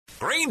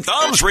Green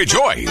thumbs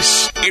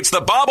rejoice. It's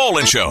the Bob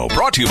Olin Show,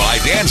 brought to you by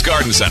Dan's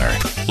Garden Center,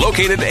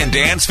 located in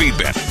Dan's Feed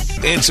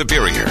Bin in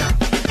Superior.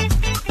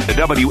 The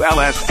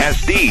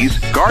WLSSD's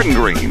Garden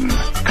Green.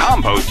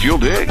 Compost you'll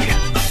dig.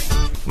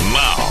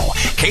 Now,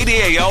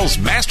 KDAL's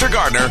Master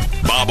Gardener,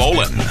 Bob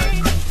Olin.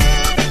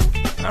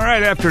 All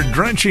right, after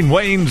drenching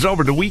Wayne's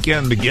over the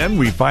weekend again,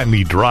 we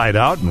finally dried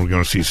out, and we're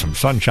going to see some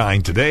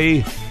sunshine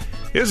today.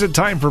 Is it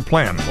time for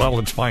planting? Well,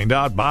 let's find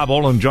out. Bob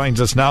Olin joins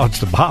us now. It's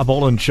the Bob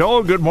Olin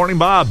Show. Good morning,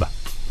 Bob.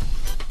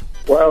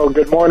 Well,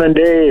 good morning,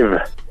 Dave.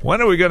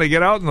 When are we going to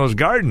get out in those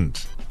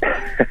gardens?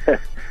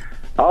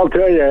 I'll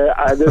tell you,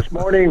 this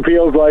morning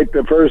feels like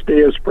the first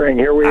day of spring.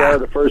 Here we are,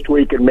 the first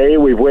week in May.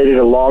 We've waited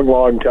a long,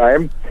 long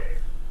time.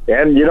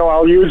 And,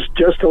 I'll use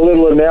just a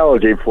little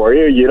analogy for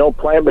you.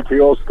 Plant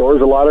material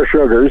stores a lot of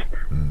sugars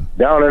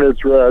down in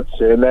its roots,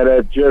 and then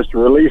it just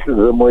releases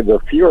them with a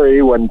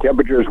fury when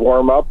temperatures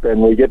warm up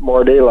and we get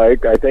more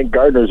daylight. I think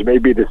gardeners may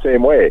be the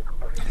same way.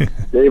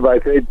 Dave, I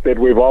think that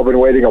we've all been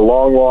waiting a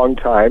long, long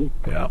time.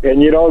 Yeah.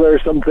 And,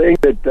 there's some things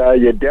that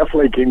you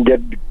definitely can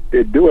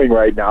get doing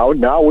right now.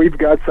 Now we've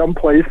got some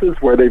places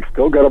where they've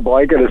still got a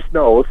blanket of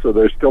snow, so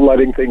they're still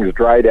letting things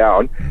dry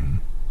down.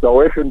 So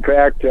if, in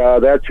fact,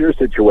 that's your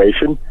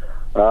situation,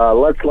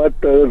 let's let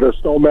the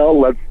snow melt.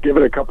 Let's give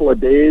it a couple of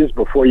days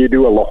before you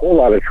do a whole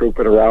lot of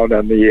trooping around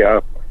on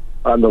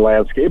the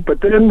landscape.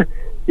 But then,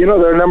 there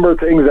are a number of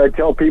things I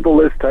tell people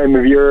this time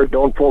of year.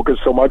 Don't focus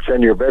so much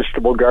on your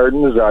vegetable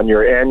gardens, on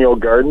your annual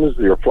gardens,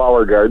 your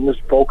flower gardens.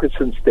 Focus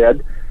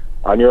instead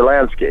on your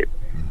landscape.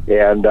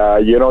 And,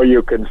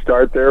 you can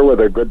start there with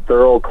a good,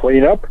 thorough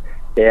cleanup.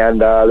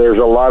 And there's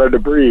a lot of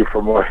debris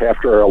from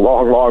after a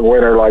long, long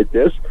winter like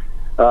this.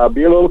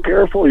 Be a little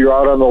careful. You're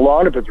out on the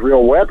lawn. If it's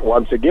real wet,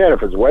 once again,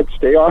 if it's wet,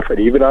 stay off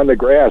it. Even on the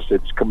grass,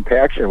 it's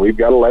compaction. We've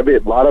got a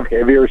lot of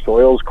heavier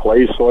soils,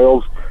 clay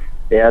soils,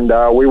 and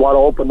we want to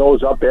open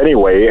those up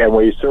anyway, and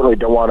we certainly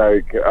don't want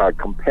to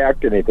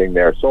compact anything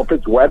there. So if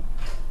it's wet,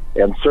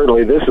 and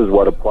certainly this is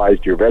what applies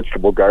to your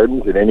vegetable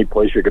gardens and any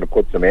place you're going to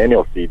put some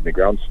annual seed in the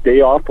ground,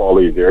 stay off all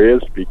these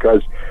areas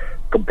because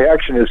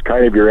compaction is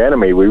kind of your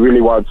enemy. We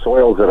really want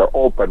soils that are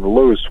open,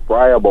 loose,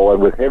 friable,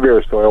 and with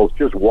heavier soils,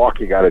 just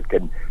walking on it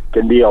can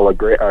deal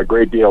a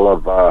great deal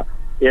of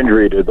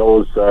injury to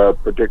those,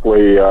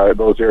 particularly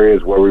those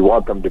areas where we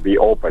want them to be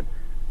open.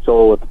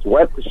 So if it's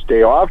wet,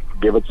 stay off,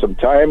 give it some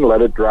time,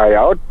 let it dry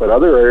out. But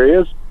other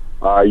areas,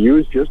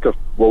 use just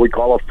what we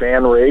call a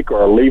fan rake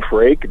or a leaf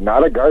rake,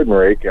 not a garden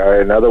rake.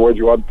 In other words,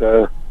 you want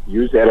to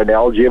use that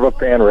analogy of a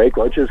fan rake.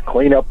 Let's just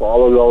clean up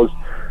all of those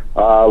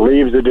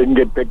leaves that didn't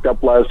get picked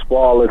up last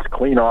fall. Let's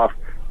clean off.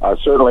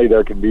 Certainly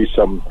there can be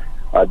some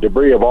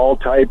debris of all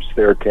types.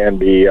 There can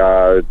be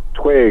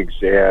twigs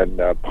and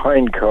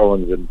pine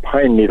cones and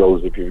pine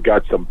needles if you've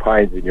got some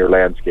pines in your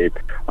landscape.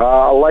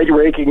 Light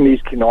raking,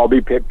 these can all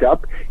be picked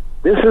up.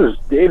 This is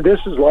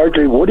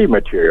largely woody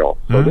material.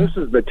 So this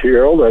is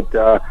material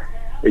that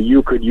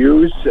you could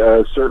use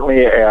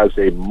certainly as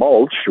a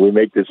mulch. We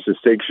make this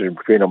distinction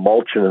between a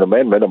mulch and an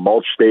amendment. A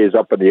mulch stays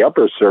up in the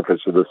upper surface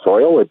of the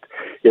soil.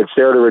 It's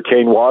there to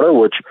retain water,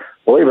 which,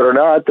 believe it or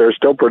not, they're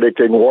still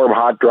predicting warm,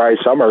 hot, dry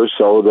summers.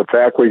 So the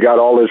fact we got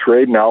all this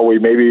rain now, we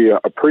may be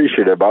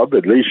appreciative of,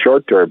 at least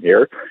short term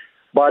here.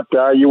 But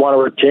you want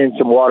to retain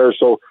some water.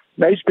 So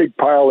nice big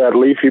pile of that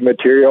leafy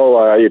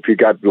material. If you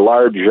got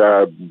large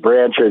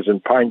branches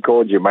and pine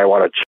cones, you might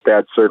want to chip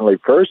that certainly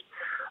first.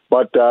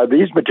 But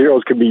these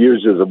materials can be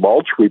used as a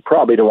mulch. We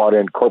probably don't want to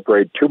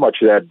incorporate too much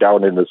of that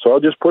down in the soil.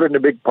 Just put it in a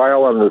big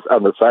pile on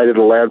the side of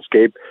the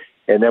landscape.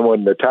 And then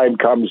when the time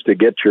comes to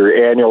get your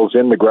annuals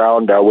in the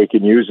ground, we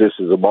can use this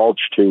as a mulch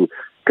to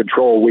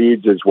control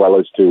weeds as well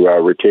as to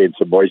retain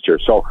some moisture.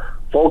 So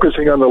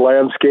focusing on the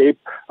landscape,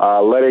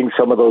 letting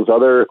some of those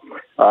other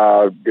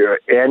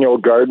annual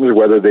gardens,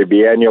 whether they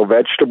be annual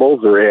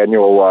vegetables or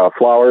annual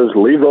flowers,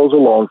 leave those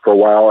alone for a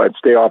while and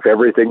stay off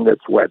everything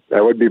that's wet.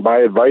 That would be my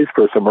advice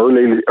for some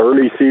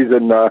early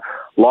season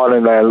lawn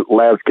and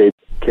landscape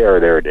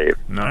care there, Dave.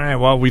 All right,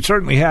 well, we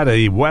certainly had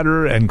a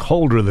wetter and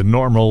colder than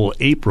normal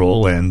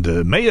April,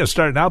 and May is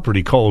starting out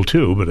pretty cold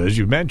too, but as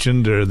you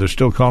mentioned, they're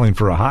still calling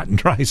for a hot and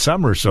dry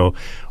summer, so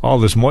all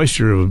this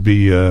moisture would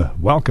be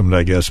welcomed,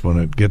 I guess, when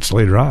it gets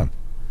later on.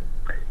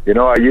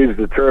 I used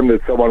the term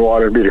that someone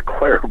wanted me to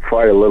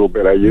clarify a little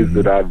bit. I used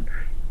it on,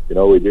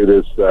 we do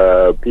this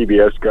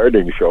PBS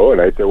gardening show,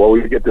 and I said, well,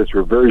 we get this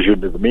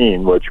reversion to the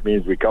mean, which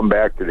means we come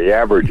back to the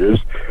averages.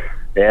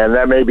 And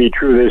that may be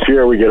true this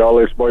year. We get all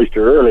this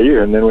moisture early,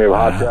 and then we have a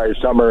hot, dry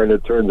summer, and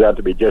it turns out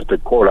to be just a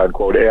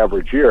quote-unquote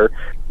average year.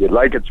 You'd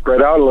like it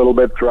spread out a little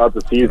bit throughout the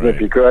season if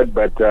you could,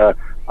 but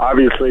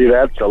obviously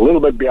that's a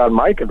little bit beyond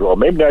my control.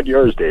 Maybe not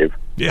yours, Dave.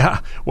 Yeah.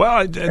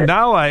 Well,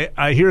 now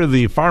I hear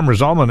the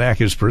Farmer's Almanac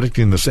is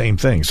predicting the same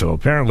thing. So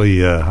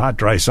apparently hot,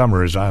 dry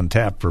summer is on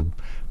tap for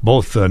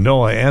both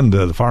NOAA and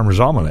the Farmer's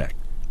Almanac.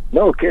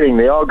 No kidding.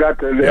 They all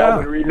got all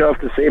been reading off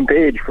the same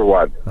page for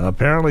what?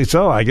 Apparently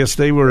so. I guess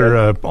they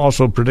were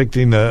also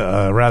predicting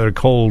a rather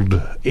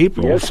cold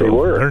April. Yes, so they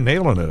were. They're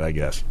nailing it, I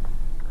guess.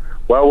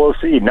 Well, we'll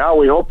see. Now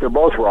we hope they're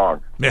both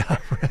wrong. Yeah,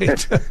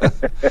 right.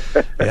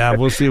 Yeah,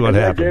 we'll see what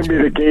happens. That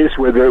can be the case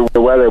with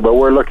the weather, but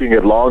we're looking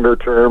at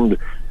longer-term,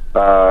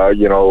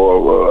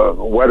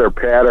 weather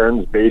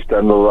patterns based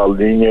on the La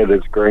Nina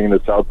that's occurring in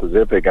the South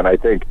Pacific, and I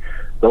think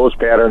those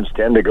patterns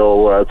tend to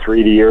go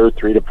 3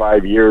 to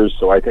 5 years.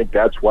 So I think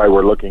that's why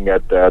we're looking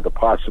at the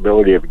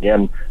possibility of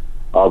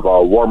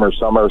a warmer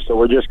summer. So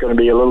we're just going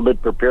to be a little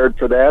bit prepared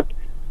for that.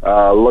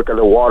 Look at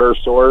the water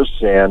source,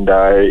 and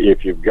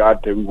if you've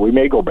got to, we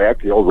may go back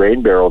to the old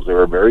rain barrels. They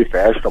were very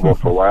fashionable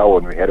for a while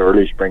when we had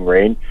early spring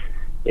rain,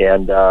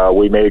 and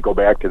we may go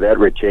back to that,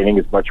 retaining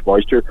as much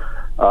moisture.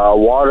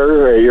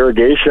 Water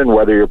irrigation,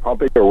 whether you're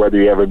pumping or whether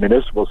you have a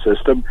municipal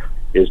system,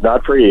 is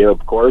not free,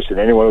 of course, and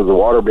anyone with a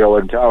water bill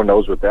in town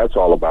knows what that's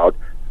all about.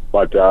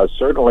 But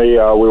certainly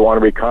we want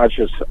to be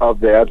conscious of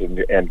that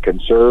and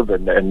conserve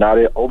and not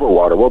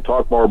overwater. We'll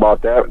talk more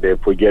about that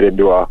if we get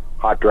into a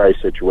hot, dry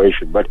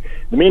situation. But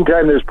in the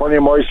meantime, there's plenty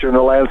of moisture in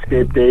the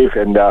landscape, Dave,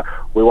 and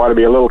we want to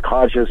be a little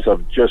conscious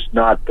of just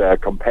not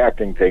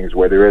compacting things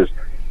where there is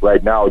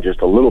right now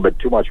just a little bit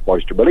too much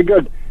moisture. But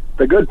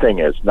the good thing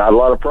is not a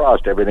lot of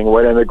frost. Everything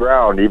went in the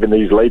ground, even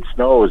these late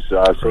snows.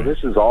 So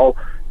this is all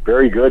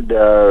very good,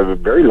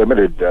 very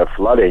limited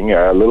flooding,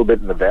 a little bit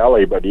in the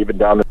valley, but even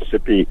down the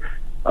Mississippi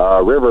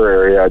River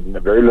area,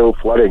 very little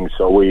flooding.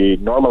 So we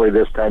normally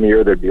this time of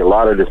year there'd be a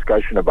lot of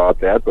discussion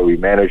about that, but we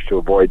managed to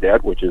avoid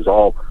that, which is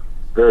all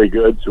very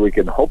good. So we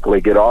can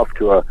hopefully get off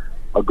to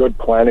a good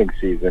planting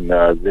season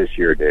this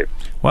year, Dave.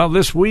 Well,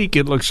 this week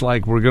it looks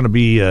like we're going to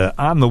be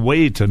on the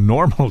way to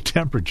normal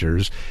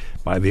temperatures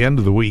by the end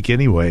of the week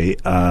anyway.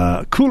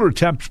 Cooler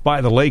temps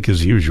by the lake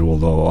as usual,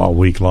 though, all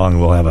week long.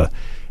 We'll have a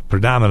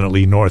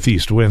predominantly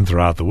northeast wind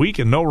throughout the week,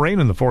 and no rain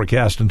in the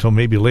forecast until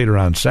maybe later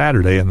on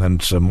Saturday, and then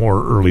some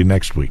more early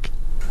next week.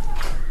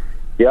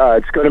 Yeah,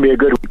 it's going to be a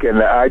good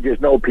weekend. I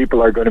just know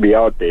people are going to be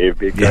out, Dave,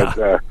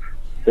 because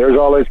there's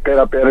all this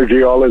pent-up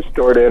energy, all this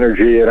stored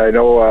energy, and I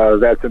know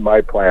that's in my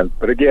plans.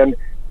 But again,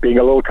 being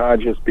a little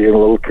conscious, being a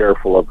little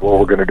careful of what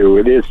we're going to do.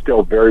 It is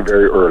still very,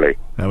 very early.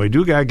 Now, we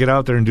do got to get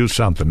out there and do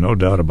something, no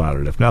doubt about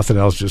it. If nothing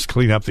else, just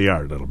clean up the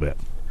yard a little bit.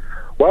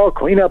 Well,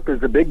 cleanup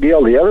is a big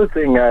deal. The other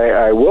thing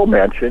I will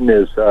mention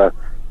is,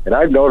 and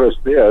I've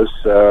noticed this,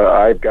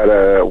 I've got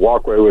a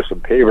walkway with some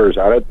pavers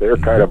on it. They're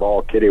kind of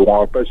all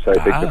kittywampus.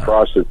 I think the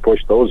frost has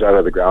pushed those out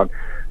of the ground.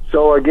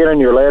 So, again, in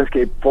your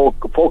landscape,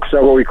 focus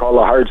on what we call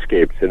the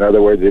hardscapes. In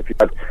other words, if you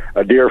got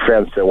a deer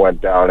fence that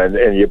went down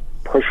and you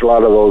push a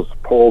lot of those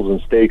poles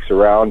and stakes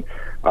around,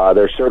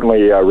 there's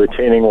certainly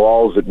retaining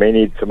walls that may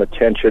need some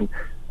attention.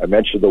 I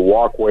mentioned the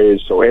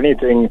walkways, so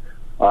anything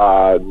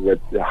with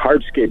the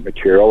hardscape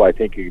material, I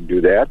think you can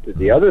do that.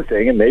 The other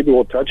thing, and maybe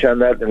we'll touch on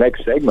that in the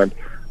next segment,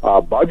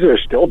 buds are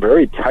still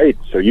very tight,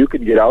 so you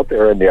can get out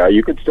there and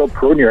you can still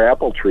prune your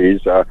apple trees,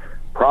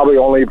 probably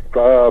only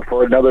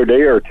for another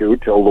day or two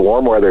till the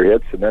warm weather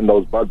hits, and then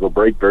those buds will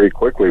break very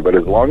quickly. But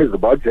as long as the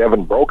buds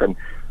haven't broken,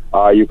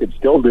 you can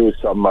still do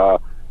some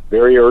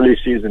very early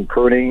season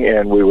pruning,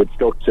 and we would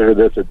still consider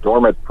this a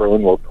dormant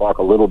prune. We'll talk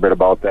a little bit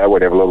about that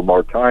when we have a little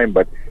more time,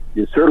 but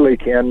you certainly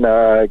can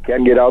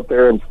get out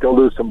there and still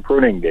do some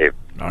pruning, Dave.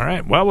 All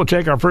right. Well, we'll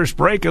take our first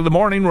break of the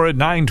morning. We're at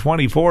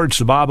 9:24. It's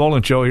the Bob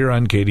Olin Show here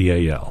on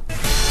KDAL.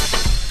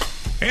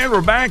 And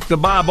we're back, the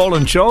Bob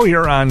Olin Show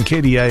here on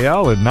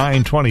KDAL at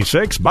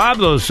 9:26. Bob,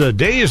 those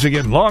days are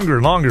getting longer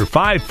and longer.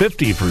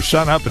 5:50 for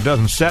sun up. It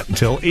doesn't set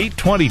until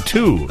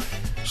 8:22.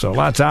 So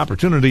lots of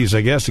opportunities,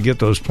 I guess, to get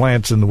those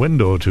plants in the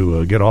window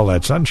to get all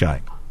that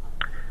sunshine.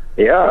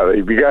 Yeah,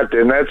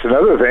 and that's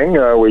another thing.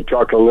 We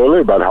talked a little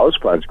bit about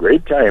houseplants.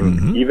 Great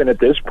time, even at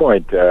this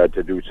point, to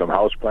do some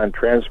houseplant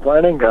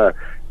transplanting.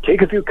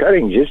 Take a few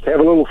cuttings. Just have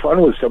a little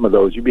fun with some of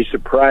those. You'd be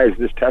surprised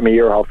this time of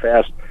year how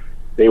fast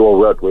they will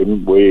root.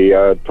 We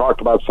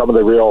talked about some of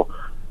the real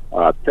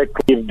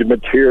thick-leaved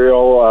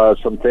material,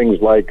 some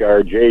things like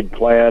our jade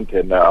plant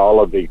and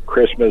all of the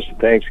Christmas,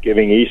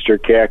 Thanksgiving, Easter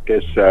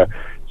cactus.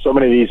 So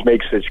many of these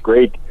make such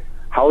great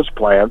house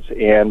plants,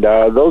 and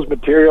those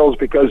materials,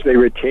 because they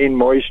retain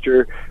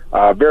moisture,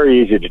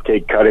 very easy to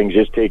take cuttings.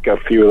 Just take a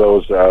few of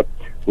those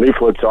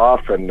leaflets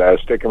off and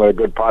stick them in a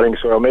good potting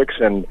soil mix,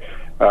 and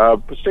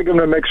stick them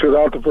in a mix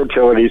without the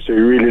fertility, so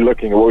you're really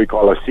looking at what we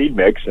call a seed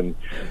mix, and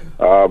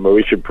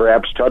we should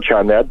perhaps touch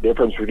on that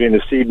difference between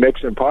the seed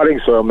mix and potting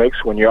soil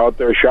mix. When you're out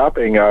there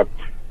shopping,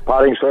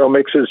 potting soil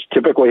mixes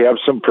typically have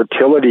some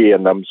fertility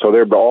in them, so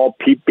they're all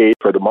peat-based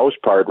for the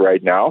most part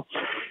right now,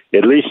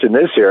 at least in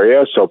this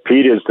area. So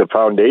peat is the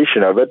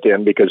foundation of it,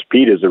 and because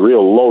peat is a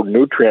real low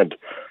nutrient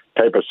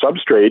type of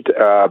substrate,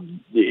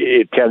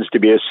 it tends to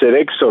be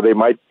acidic, so they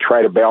might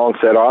try to balance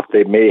that off.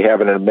 They may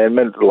have an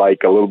amendment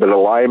like a little bit of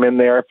lime in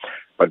there,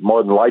 but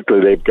more than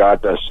likely they've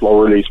got a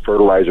slow-release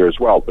fertilizer as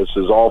well. This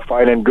is all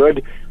fine and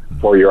good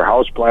for your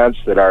house plants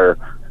that are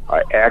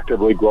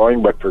actively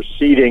growing, but for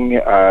seeding,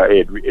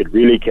 it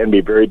really can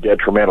be very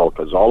detrimental,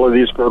 because all of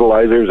these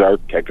fertilizers are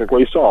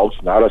technically salts,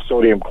 not a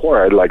sodium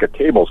chloride like a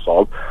table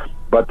salt,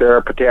 but there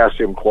are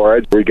potassium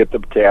chlorides where you get the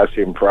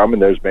potassium from,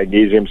 and there's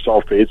magnesium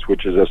sulfates,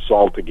 which is a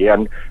salt,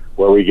 again,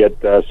 where we get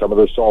some of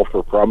the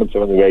sulfur from and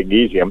some of the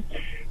magnesium.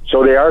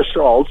 So they are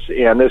salts,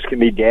 and this can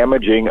be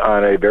damaging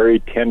on a very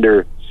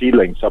tender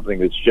seedling, something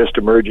that's just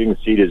emerging, the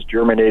seed is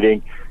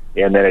germinating,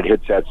 and then it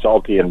hits that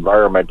salty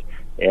environment,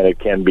 and it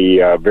can be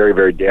very,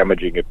 very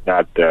damaging, if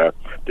not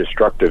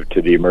destructive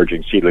to the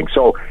emerging seedling.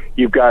 So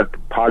you've got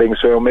potting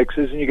soil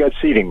mixes and you've got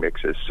seeding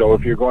mixes. So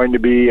if you're going to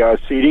be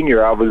seeding,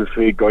 you're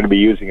obviously going to be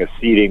using a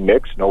seeding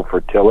mix, no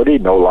fertility,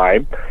 no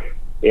lime.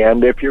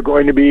 And if you're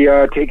going to be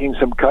taking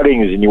some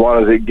cuttings and you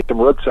want to get some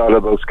roots out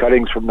of those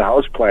cuttings from the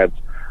house plants,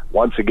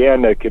 once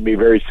again, it can be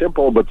very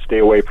simple, but stay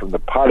away from the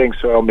potting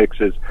soil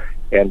mixes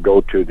and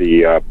go to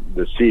the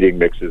seeding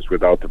mixes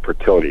without the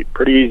fertility.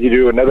 Pretty easy to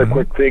do. Another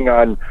quick thing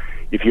on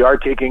if you are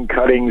taking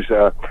cuttings,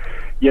 you're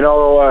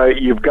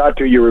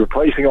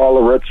replacing all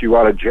the roots, you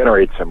want to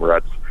generate some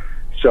roots.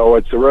 So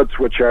it's the roots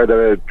which are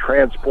the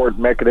transport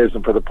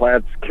mechanism for the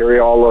plants, carry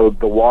all of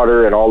the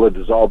water and all the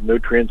dissolved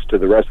nutrients to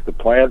the rest of the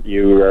plant.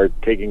 You are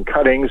taking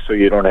cuttings, so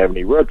you don't have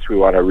any roots. We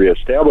want to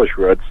reestablish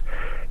roots.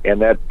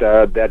 And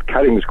that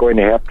cutting is going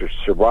to have to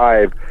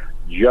survive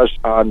just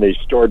on the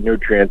stored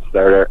nutrients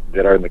that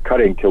are in the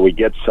cutting till we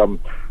get some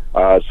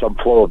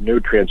flow of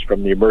nutrients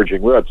from the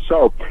emerging roots.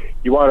 So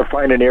you want to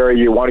find an area,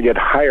 you want to get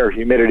higher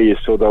humidity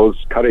so those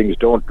cuttings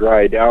don't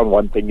dry down.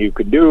 One thing you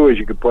can do is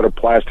you can put a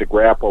plastic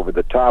wrap over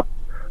the top,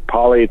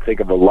 think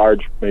of a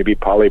large, maybe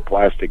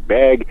polyplastic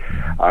bag.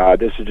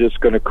 This is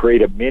just going to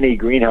create a mini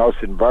greenhouse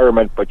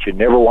environment, but you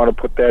never want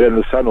to put that in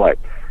the sunlight.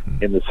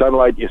 In the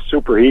sunlight, you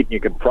superheat and you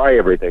can fry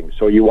everything.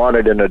 So you want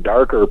it in a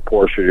darker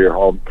portion of your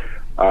home.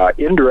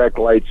 Indirect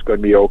light's going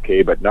to be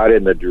okay, but not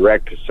in the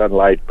direct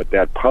sunlight. But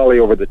that poly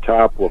over the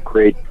top will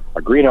create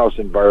a greenhouse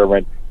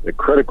environment. The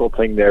critical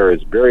thing there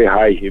is very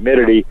high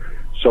humidity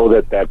so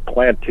that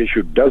plant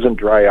tissue doesn't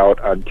dry out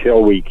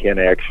until we can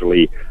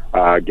actually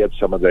get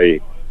some of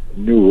the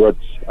new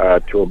roots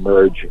to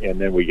emerge, and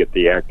then we get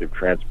the active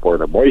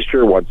transport of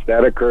moisture. Once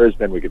that occurs,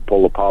 then we can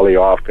pull the poly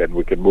off and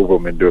we can move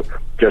them into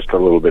just a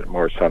little bit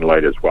more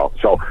sunlight as well.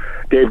 So,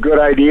 Dave, good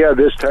idea.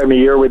 This time of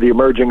year with the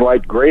emerging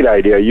light, great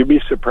idea. You'd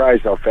be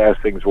surprised how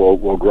fast things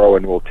will grow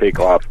and will take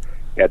off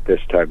at this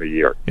time of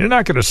year. You're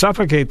not going to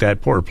suffocate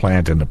that poor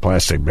plant in the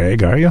plastic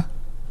bag, are you?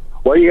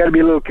 Well, you got to be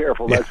a little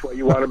careful. That's why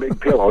you want a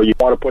big pillow. You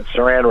want to put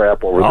saran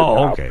wrap over the top.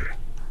 Oh, okay.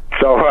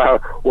 So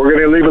we're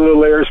going to leave a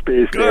little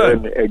airspace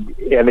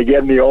there. And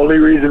again, the only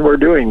reason we're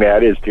doing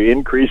that is to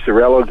increase the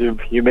relative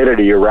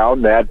humidity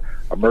around that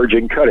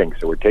emerging cutting.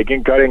 So we're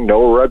taking cutting,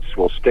 no roots.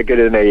 We'll stick it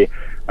in a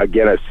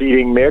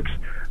seeding mix.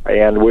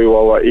 And we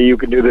will. You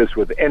can do this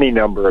with any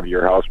number of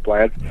your house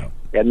plants. Yeah.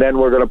 And then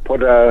we're going to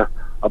put a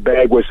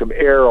bag with some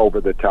air over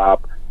the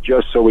top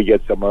just so we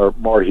get some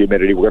more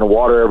humidity. We're going to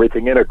water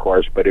everything in, of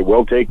course, but it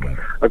will take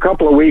a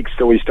couple of weeks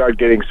till we start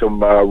getting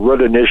some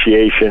root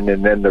initiation,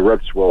 and then the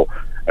roots will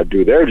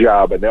do their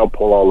job, and they'll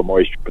pull all the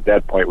moisture. At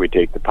that point, we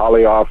take the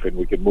poly off, and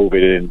we can move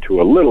it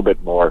into a little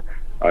bit more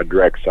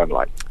direct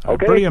sunlight.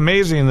 Okay? Pretty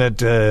amazing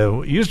that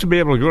you used to be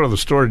able to go to the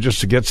store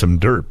just to get some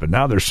dirt, but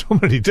now there's so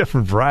many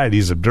different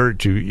varieties of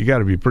dirt, you got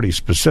to be pretty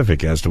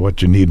specific as to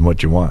what you need and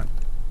what you want.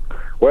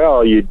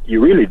 Well, you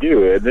really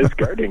do, and this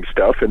gardening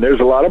stuff, and there's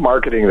a lot of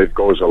marketing that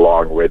goes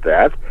along with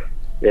that,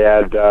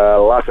 and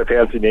lots of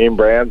fancy name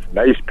brands,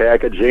 nice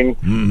packaging,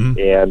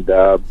 and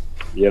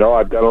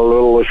I've done a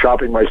little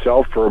shopping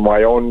myself for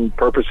my own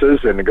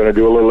purposes, and I'm going to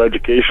do a little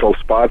educational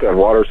spot on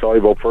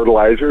water-soluble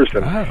fertilizers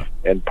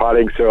and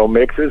potting soil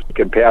mixes. You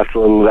can pass a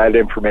little of that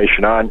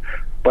information on.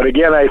 But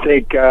again, I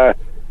think get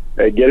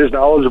as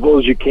knowledgeable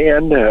as you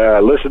can.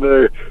 Listen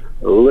to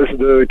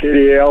the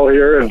KDAL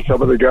here and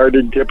some of the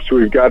gardening tips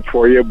we've got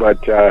for you,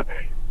 but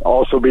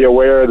also be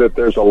aware that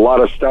there's a lot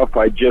of stuff.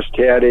 I just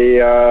had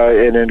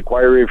an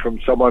inquiry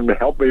from someone to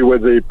help me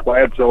with the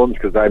plant zones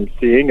because I'm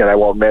seeing, and I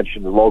won't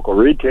mention the local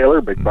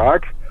retailer, big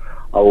box,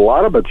 a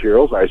lot of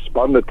materials. I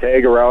spun the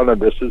tag around,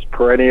 and this is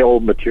perennial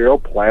material,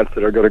 plants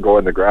that are going to go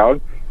in the ground,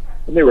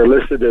 and they were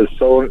listed as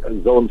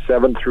zone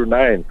 7 through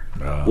 9.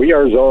 We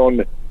are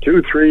zone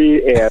 2,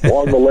 3, and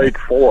along the lake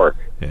 4.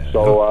 Yeah,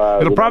 so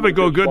it'll probably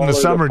go good in the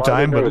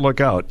summertime, but look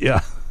out,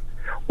 yeah.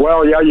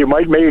 Well, yeah,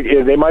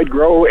 they might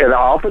grow, and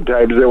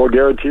oftentimes they will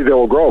guarantee they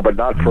will grow, but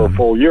not for a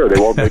full year. They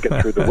won't make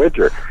it through the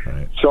winter.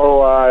 Right.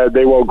 So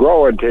they will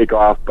grow and take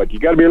off, but you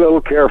got to be a little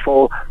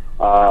careful.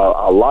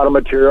 A lot of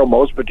material,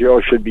 most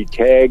material should be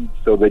tagged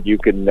so that you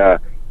can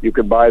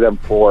buy them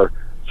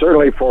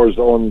certainly for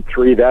zone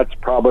 3. That's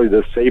probably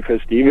the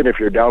safest, even if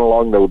you're down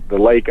along the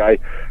lake.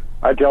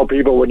 I tell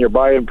people when you're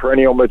buying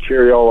perennial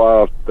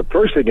material, the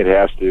first thing it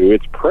has to do,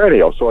 it's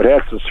perennial, so it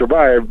has to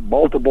survive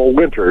multiple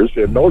winters,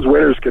 and those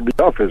winters can be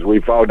tough, as we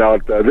found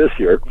out this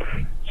year.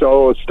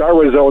 So start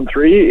with zone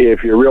 3.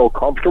 If you're real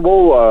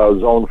comfortable,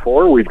 zone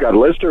 4, we've got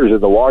listers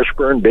in the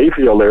Washburn,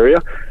 Bayfield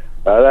area.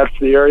 That's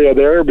the area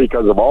there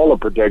because of all the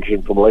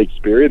protection from Lake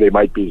Superior. They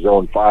might be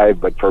zone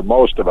 5, but for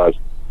most of us,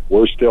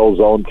 we're still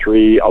zone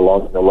 3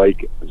 along the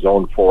lake,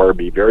 zone 4.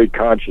 Be very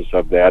conscious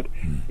of that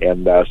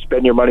and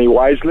spend your money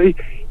wisely.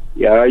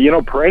 Yeah,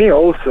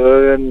 perennials,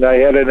 and I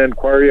had an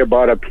inquiry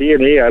about a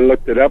peony. I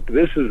looked it up.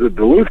 This is the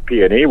Duluth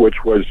peony,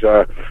 which was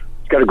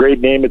got a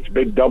great name. It's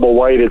Big Double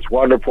White. It's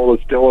wonderful.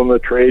 It's still in the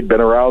trade. Been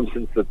around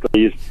since the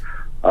 30s.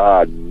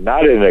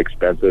 Not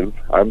inexpensive.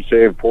 I'm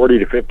saying $40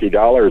 to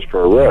 $50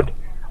 for a root.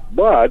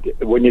 But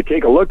when you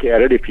take a look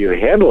at it, if you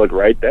handle it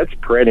right, that's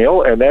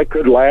perennial, and that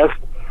could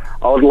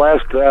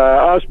outlast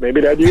us.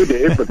 Maybe not you,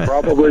 Dave, but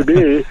probably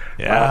me.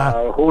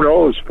 Who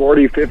knows,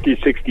 40, 50,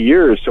 60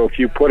 years. So if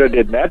you put it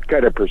in that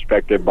kind of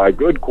perspective, by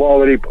good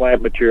quality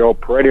plant material,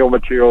 perennial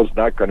materials,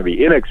 not going to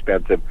be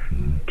inexpensive.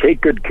 Take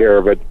good care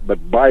of it,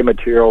 but buy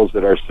materials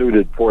that are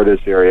suited for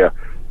this area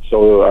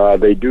so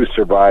they do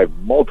survive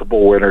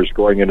multiple winters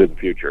going into the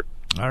future.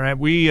 All right,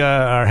 we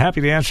are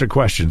happy to answer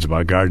questions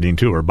about gardening,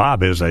 too, or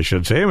Bob is, I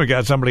should say. We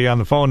got somebody on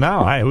the phone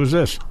now. Hi, who's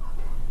this?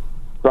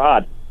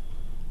 Rod.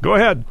 Go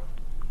ahead.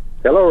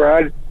 Hello,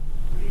 Rod.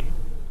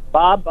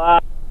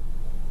 Bob,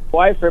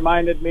 wife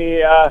reminded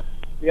me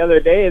the other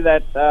day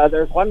that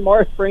there's one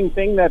more spring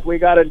thing that we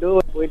got to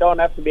do. We don't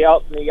have to be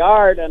out in the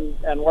yard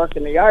and work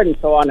in the yard and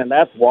so on, and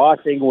that's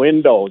washing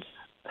windows.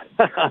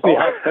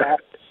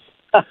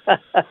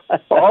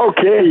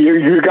 Okay,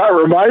 you got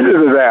reminded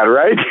of that,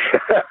 right?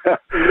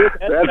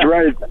 That's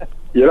right.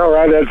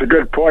 Rod, that's a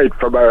good point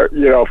from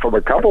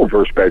a couple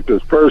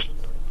perspectives. First,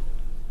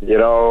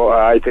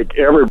 I think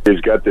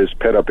everybody's got this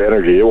pent-up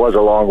energy. It was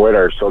a long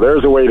winter, so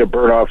there's a way to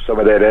burn off some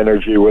of that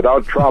energy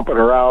without tromping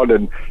around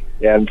and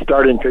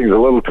starting things a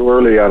little too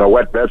early on a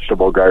wet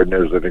vegetable garden,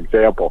 as an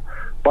example.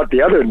 But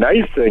the other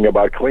nice thing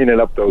about cleaning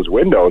up those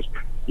windows,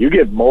 you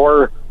get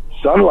more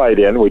sunlight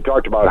in. We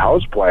talked about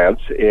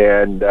houseplants,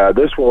 and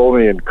this will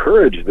only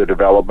encourage the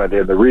development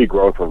and the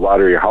regrowth of a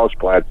lot of your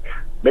houseplants.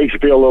 Makes you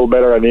feel a little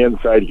better on the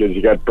inside because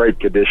you got bright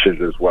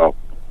conditions as well.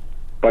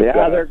 But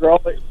they're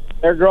growing.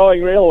 They're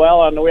growing real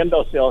well on the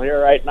windowsill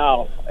here right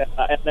now,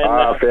 and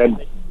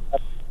then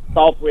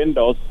salt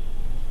windows.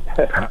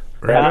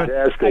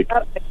 Fantastic.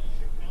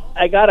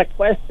 I got a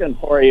question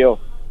for you.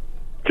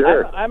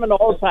 Sure. I'm an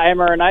old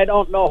timer, and I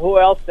don't know who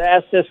else to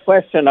ask this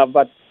question of.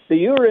 But do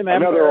you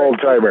remember another old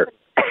timer?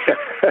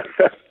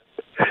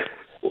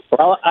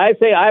 Well, I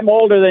think I'm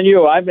older than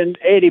you. I've been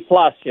 80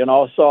 plus,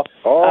 So.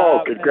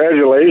 Oh,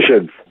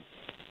 congratulations!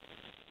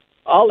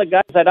 All the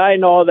guys that I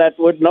know that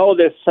would know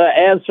this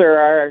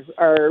answer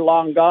are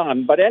long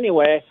gone. But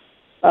anyway,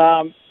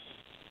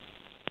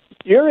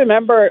 you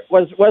remember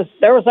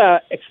there was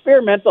a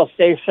experimental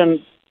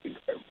station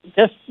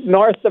just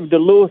north of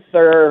Duluth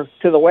or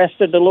to the west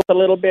of Duluth a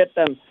little bit,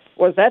 and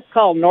was that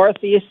called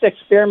Northeast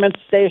Experiment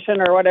Station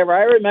or whatever?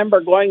 I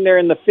remember going there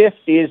in the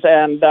 50s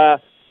and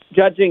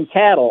judging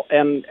cattle.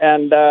 And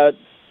do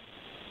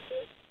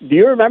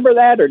you remember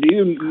that, or do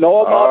you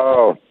know about it?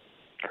 Oh,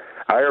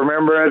 I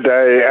remember it.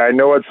 I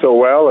know it so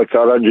well. It's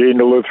out on Gene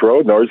Duluth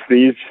Road,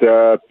 Northeast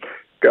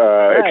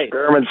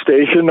Experiment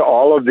Station.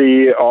 All of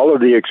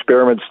the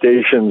experiment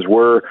stations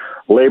were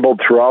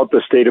labeled throughout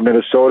the state of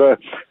Minnesota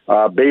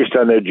based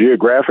on their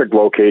geographic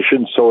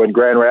location. So in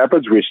Grand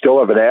Rapids, we still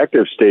have an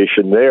active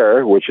station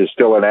there, which is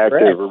still an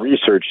active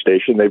research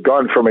station. They've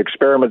gone from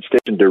experiment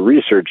station to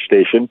research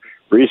station,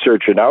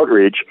 research and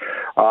outreach.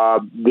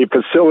 The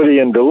facility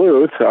in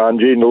Duluth on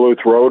Gene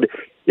Duluth Road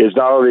is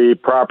now the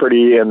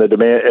property and the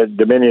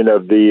dominion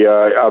of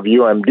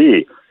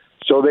UMD.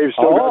 So they've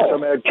still got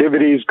some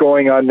activities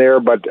going on there,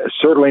 but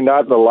certainly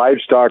not in the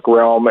livestock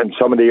realm and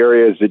some of the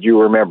areas that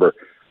you remember.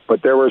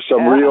 But there were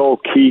some real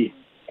key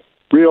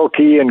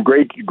and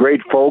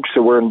great folks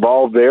that were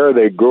involved there.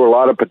 They grew a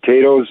lot of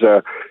potatoes.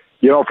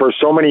 For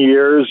so many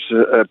years,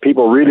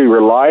 people really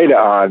relied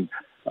on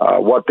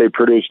what they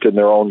produced in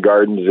their own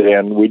gardens,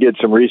 and we did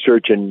some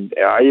research, and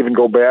I even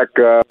go back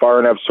far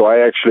enough, so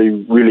I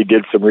actually really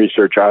did some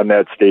research on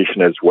that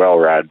station as well,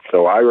 Rod.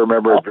 So I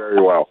remember it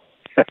very well.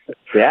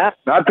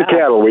 Not the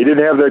cattle. We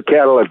didn't have the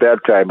cattle at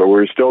that time, but we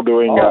were still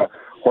doing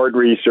horde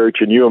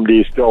research, and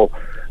UMD still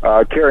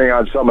carrying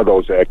on some of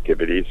those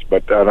activities,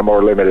 but on a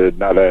more limited,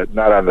 not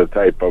on the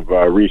type of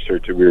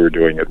research that we were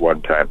doing at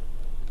one time.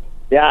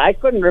 Yeah, I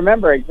couldn't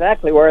remember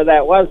exactly where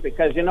that was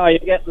because, you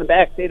get in the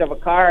back seat of a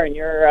car and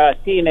you're a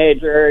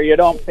teenager, you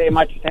don't pay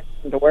much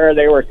attention to where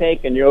they were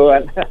taking you,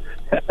 and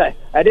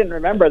I didn't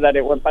remember that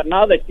it was, but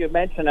now that you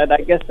mention it,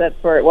 I guess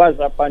that's where it was,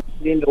 up on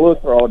Gene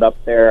Duluth Road up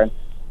there.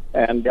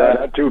 And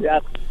not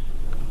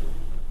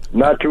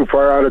too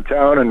far out of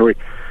town, and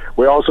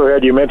we also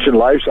had, you mentioned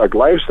livestock.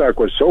 Livestock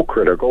was so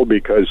critical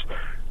because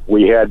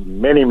we had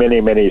many,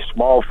 many, many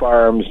small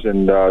farms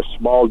and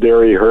small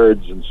dairy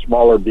herds and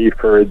smaller beef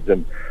herds,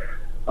 and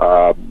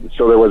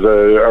so there was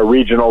a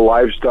regional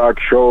livestock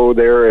show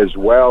there as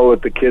well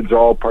that the kids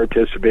all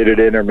participated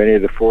in, or many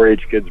of the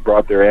 4-H kids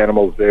brought their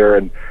animals there,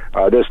 and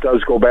this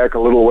does go back a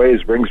little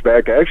ways, brings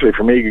back, actually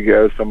for me,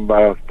 some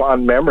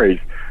fond memories.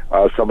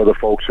 Some of the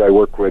folks I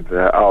work with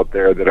out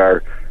there that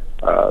are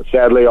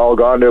sadly all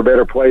gone to a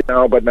better place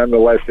now, but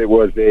nonetheless, it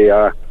was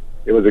a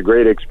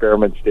great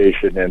experiment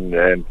station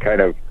and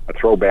kind of a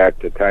throwback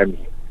to times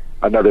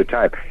another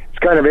time. It's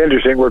kind of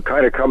interesting. We're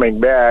kind of coming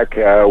back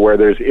where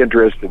there's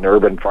interest in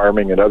urban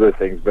farming and other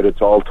things, but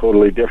it's all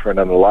totally different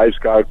in the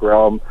livestock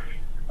realm.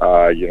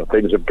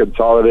 Things have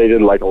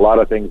consolidated like a lot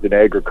of things in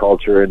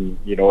agriculture, and,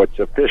 it's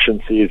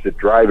efficiencies that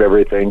drive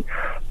everything,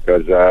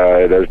 because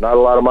there's not a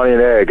lot of money in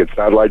ag. It's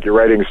not like you're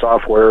writing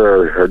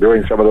software or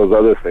doing some of those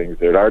other things.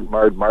 Their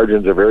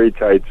margins are very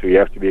tight, so you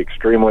have to be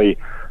extremely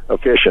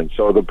efficient.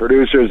 So the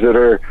producers that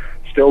are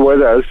still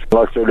with us,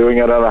 unless they're doing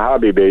it on a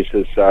hobby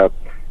basis, it's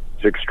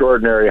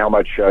extraordinary how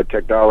much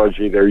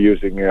technology they're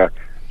using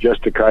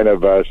just to kind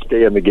of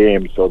stay in the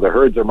game. So the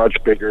herds are much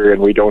bigger,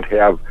 and we don't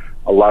have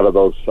a lot of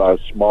those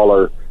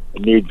smaller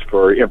needs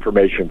for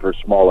information for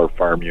smaller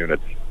farm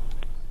units.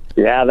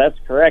 Yeah, that's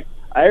correct.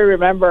 I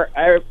remember,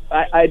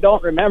 I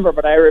don't remember,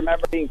 but I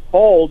remember being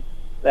told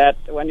that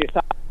when you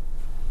talk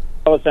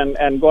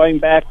and going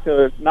back,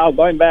 we're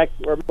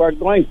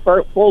going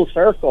full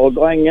circle,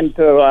 going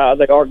into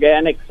the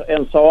organics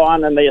and so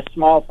on, and the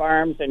small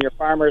farms and your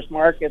farmers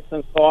markets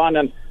and so on.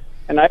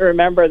 And I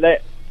remember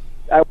that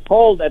I was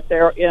told that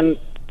they're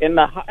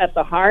at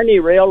the Harney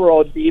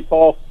Railroad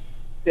Depot,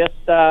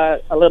 just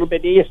a little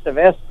bit east of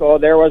Esco,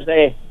 there was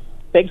a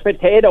big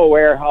potato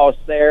warehouse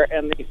there,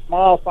 and the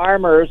small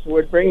farmers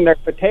would bring their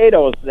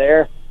potatoes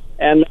there,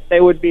 and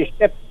they would be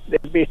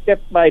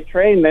shipped by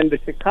train then to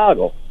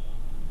Chicago.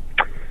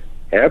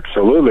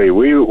 Absolutely.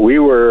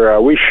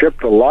 We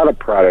shipped a lot of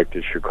product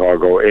to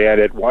Chicago, and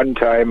at one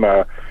time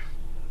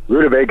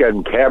rutabaga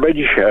and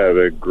cabbage,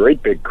 the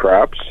great big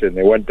crops, and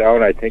they went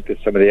down, I think, to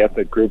some of the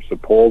ethnic groups, the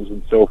Poles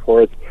and so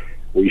forth.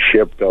 We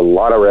shipped a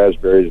lot of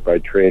raspberries by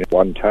train at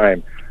one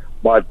time.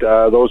 But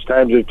those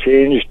times have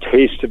changed,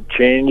 tastes have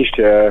changed,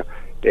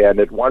 and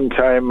at one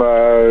time,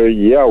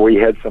 we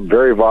had some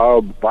very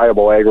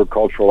viable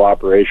agricultural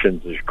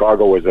operations.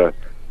 Chicago was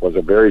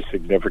a very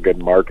significant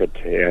market,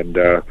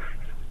 and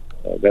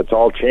that's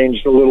all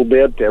changed a little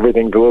bit.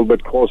 Everything's a little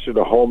bit closer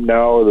to home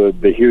now.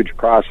 The huge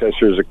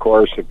processors, of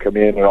course, have come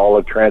in, and all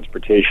the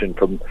transportation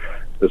from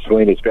the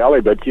Salinas Valley.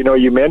 But,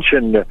 you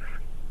mentioned,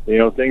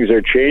 things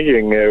are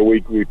changing.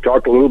 We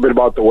talked a little bit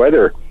about the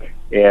weather,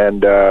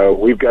 and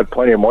we've got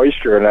plenty of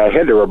moisture, and I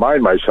had to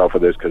remind myself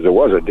of this because it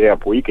was a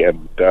damp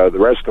weekend. The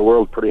rest of the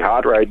world's pretty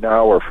hot right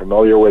now. We're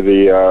familiar with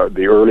the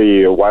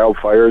early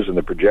wildfires and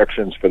the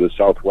projections for the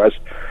Southwest.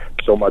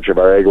 So much of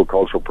our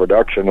agricultural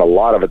production, a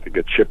lot of it that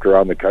gets shipped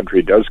around the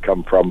country, does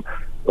come from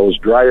those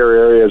drier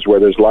areas where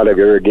there's a lot of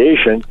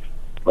irrigation,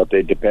 but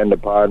they depend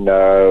upon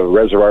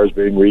reservoirs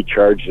being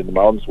recharged in the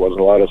mountains.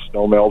 Wasn't a lot of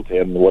snow melt,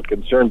 and what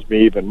concerns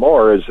me even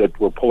more is that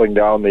we're pulling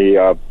down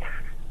the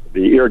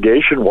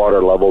irrigation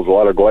water levels. A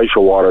lot of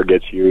glacial water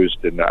gets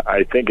used, and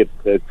I think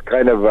it's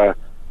kind of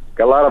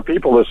got a lot of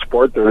people to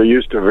support that are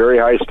used to a very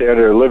high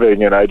standard of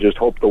living, and I just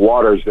hope the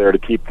water's there to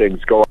keep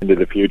things going into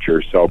the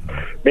future. So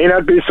may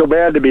not be so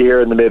bad to be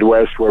here in the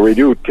Midwest, where we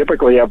do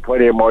typically have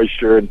plenty of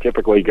moisture and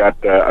typically got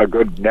a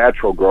good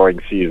natural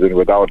growing season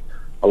without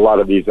a lot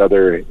of these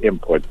other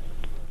inputs.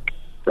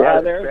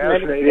 Yeah,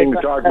 fascinating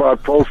to talk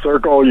about full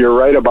circle. You're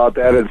right about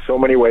that in so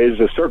many ways.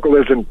 The circle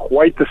isn't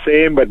quite the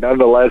same, but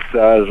nonetheless,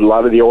 a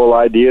lot of the old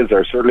ideas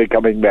are certainly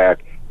coming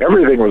back.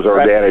 Everything was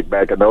organic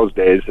back in those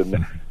days,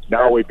 and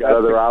now we've got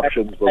other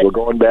options, but we're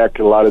going back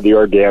to a lot of the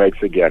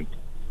organics again.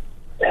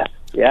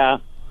 Yeah.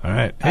 All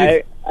right.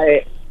 Hey.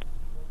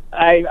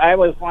 I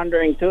was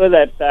wondering too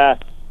that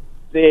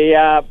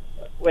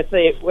with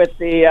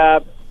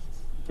the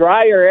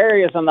drier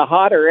areas and the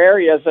hotter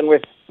areas, and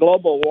with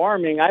global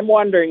warming, I'm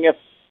wondering if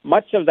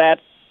much of that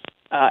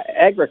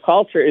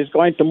agriculture is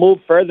going to move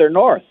further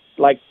north,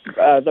 like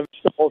the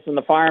vegetables and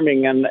the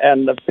farming and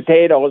the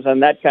potatoes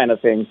and that kind of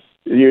thing.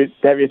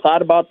 Have you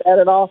thought about that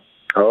at all?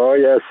 Oh,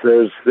 yes,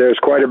 there's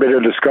quite a bit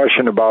of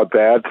discussion about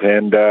that,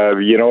 and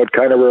it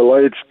kind of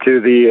relates to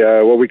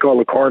the what we call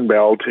the Corn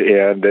Belt,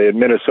 and in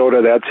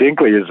Minnesota, that's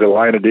Hinckley is the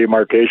line of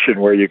demarcation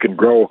where you can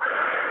grow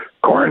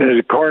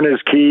corn. Corn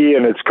is key,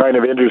 and it's kind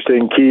of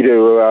interesting, key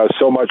to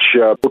so much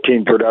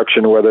protein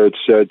production, whether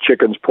it's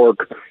chickens,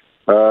 pork,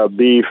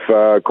 beef.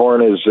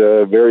 Corn is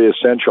very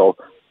essential,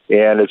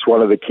 and it's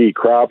one of the key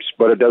crops,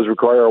 but it does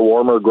require a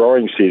warmer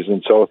growing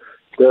season, so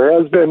there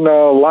has been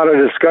a lot of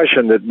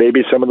discussion that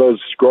maybe some of those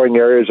growing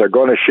areas are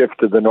going to shift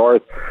to the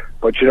north,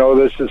 but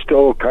this is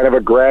still kind of a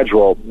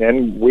gradual,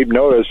 and we've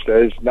noticed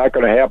that it's not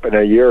going to happen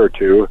in a year or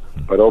two,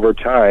 but over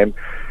time.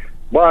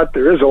 But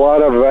there is a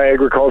lot of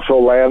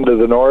agricultural land to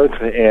the north,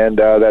 and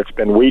that's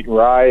been wheat and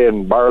rye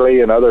and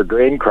barley and other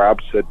grain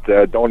crops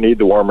that don't need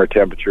the warmer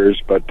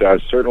temperatures, but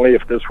certainly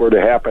if this were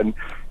to happen,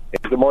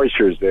 if the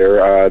moisture's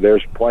there,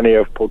 there's plenty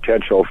of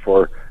potential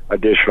for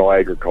additional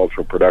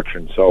agricultural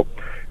production. So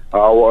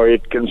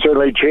it can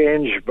certainly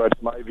change, but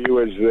my view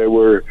is that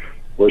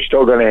we're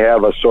still going to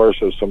have a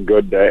source of some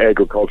good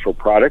agricultural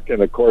product.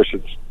 And of course,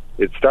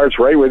 it starts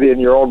right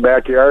within your own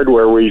backyard,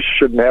 where we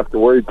shouldn't have to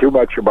worry too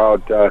much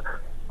about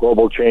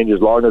global change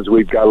as long as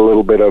we've got a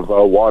little bit of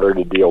water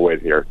to deal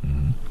with here.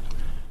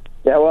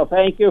 Yeah, well,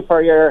 thank you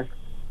for your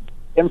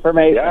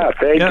information. Yeah,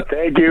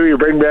 thank you. You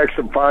bring back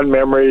some fond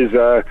memories.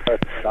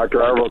 Dr.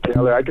 Arvo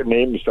Taylor, I could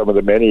name some of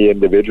the many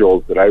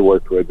individuals that I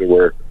worked with that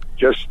were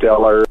just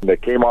stellar,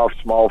 that came off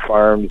small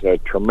farms,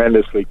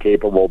 tremendously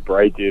capable,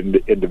 bright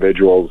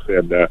individuals,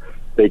 and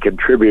they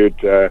contribute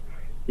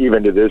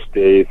even to this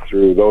day,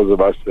 through those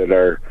of us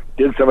that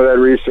did some of that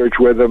research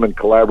with them and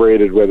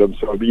collaborated with them.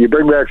 So you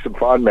bring back some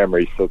fond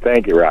memories. So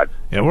thank you, Rod.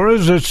 Yeah, where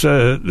is this?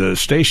 The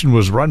station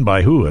was run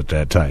by who at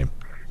that time?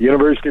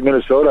 University of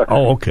Minnesota.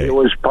 Oh, okay. It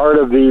was part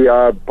of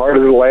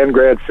the land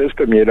grant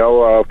system.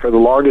 For the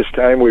longest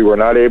time, we were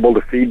not able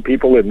to feed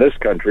people in this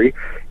country,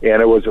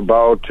 and it was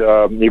about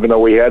even though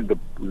we had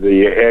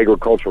the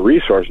agricultural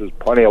resources,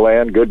 plenty of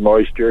land, good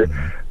moisture,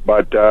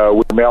 but we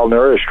were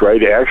malnourished.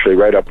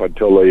 Right up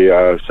until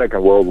the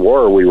Second World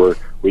War,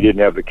 we didn't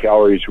have the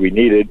calories we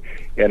needed,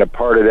 and a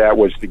part of that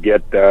was to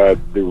get the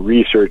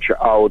research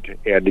out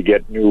and to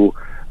get new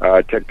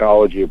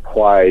technology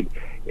applied.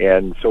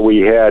 And so we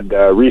had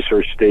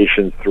research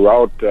stations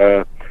throughout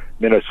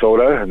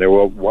Minnesota, and there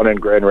were one in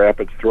Grand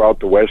Rapids,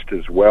 throughout the West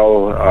as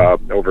well,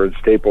 over in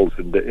Staples,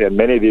 and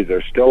many of these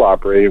are still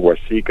operating,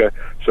 Waseca.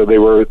 So they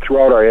were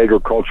throughout our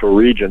agricultural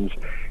regions,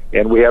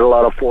 and we had a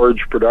lot of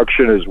forage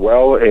production as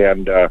well,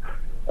 and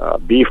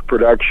beef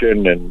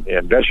production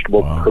and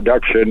vegetable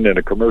production in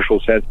a commercial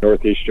sense,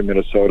 northeastern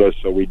Minnesota.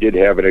 So we did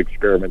have an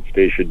experiment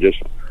station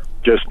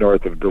just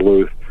north of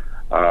Duluth,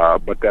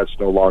 but that's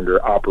no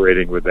longer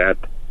operating with that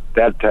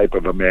type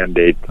of a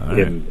mandate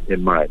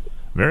in mind.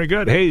 Very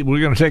good. Hey, we're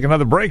going to take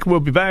another break.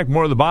 We'll be back.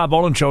 More of the Bob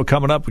Olin Show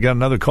coming up. We got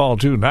another call,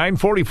 too.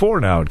 9:44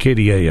 now at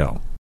KDAL.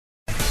 All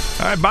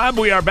right, Bob,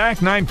 we are back.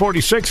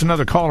 9:46.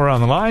 Another caller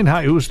on the line.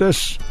 Hi, who's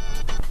this?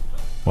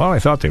 Well, I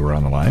thought they were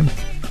on the line.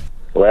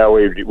 Well,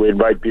 we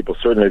invite people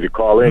certainly to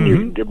call in. You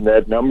can give them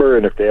that number,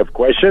 and if they have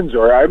questions,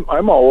 or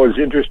I'm always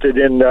interested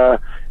in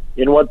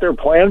what their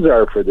plans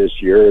are for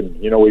this year. And,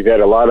 we've had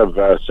a lot of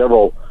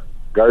several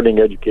gardening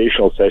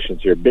educational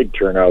sessions here, big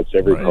turnouts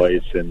every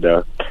place, and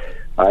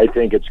I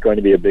think it's going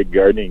to be a big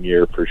gardening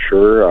year for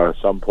sure.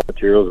 Some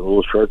materials in a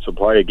little short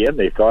supply. Again,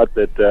 they thought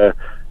that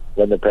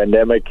when the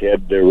pandemic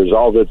had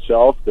resolved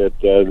itself, that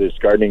this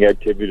gardening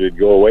activity would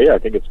go away. I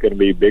think it's going to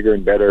be bigger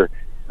and better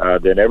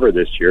than ever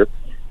this year.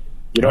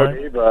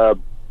 Dave,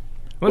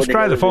 let's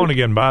try the phone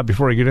again, Bob,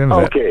 before we get into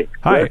that. Okay,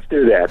 hi. Let's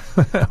do that.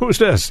 Who's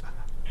this?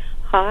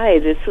 Hi,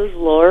 this is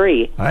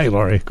Lori. Hi,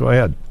 Lori. Go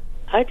ahead.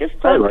 I just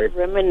want to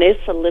reminisce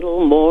a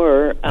little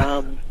more.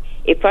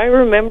 If I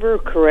remember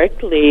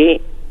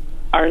correctly,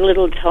 our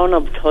little town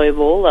of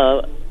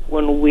Toivola,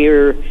 when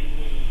we're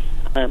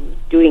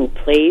doing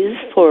plays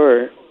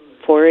for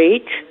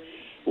 4-H,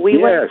 we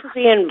went to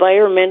the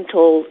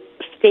environmental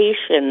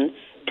station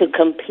to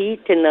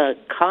compete in a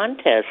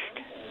contest.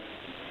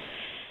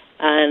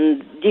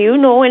 And do you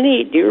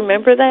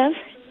remember that?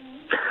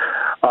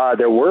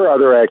 There were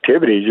other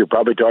activities you're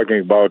probably talking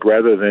about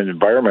rather than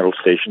environmental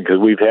station, because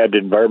we've had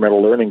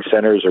environmental learning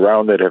centers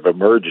around that have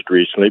emerged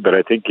recently, but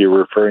I think you're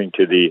referring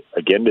to the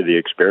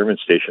experiment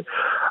station.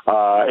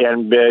 Now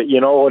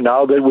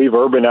that we've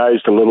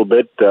urbanized a little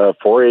bit,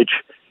 4-H,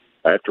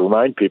 I have to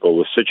remind people,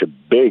 was such a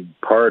big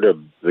part of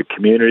the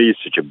community,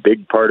 such a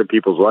big part of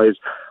people's lives.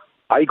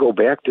 I go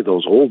back to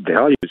those old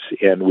values,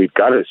 and we've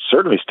got to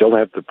certainly still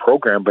have the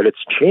program, but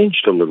it's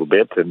changed a little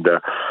bit, and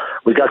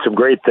we've got some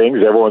great things.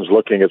 Everyone's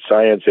looking at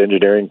science,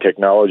 engineering,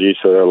 technology,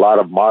 so there are a lot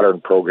of modern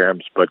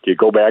programs, but you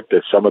go back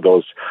to some of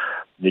those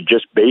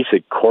just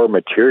basic core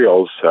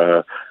materials,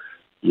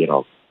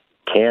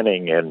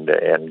 canning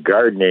and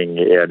gardening,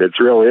 and it's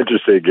real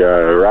interesting.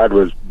 Rod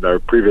was, our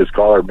previous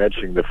caller,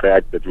 mentioning the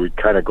fact that we've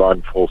kind of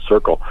gone full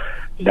circle.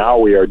 Now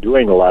we are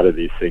doing a lot of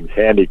these things,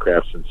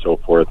 handicrafts and so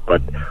forth,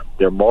 but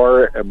they're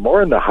more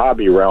in the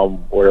hobby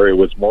realm, where it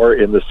was more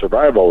in the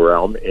survival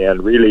realm,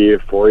 and really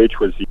 4-H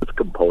was the youth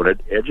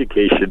component,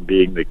 education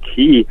being the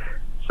key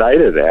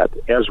side of that,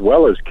 as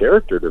well as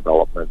character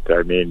development.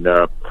 I mean,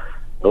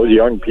 those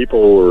young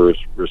people were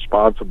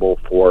responsible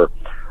for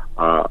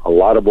a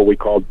lot of what we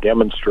call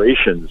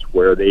demonstrations,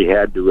 where they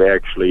had to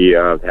actually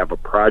have a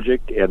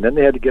project, and then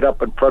they had to get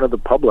up in front of the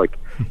public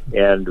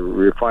and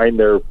refine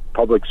their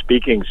public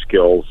speaking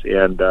skills.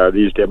 And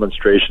these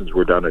demonstrations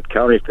were done at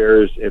county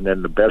fairs, and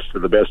then the best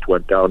of the best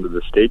went down to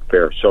the state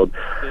fair. So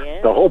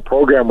the whole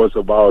program was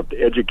about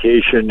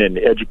education and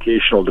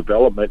educational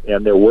development,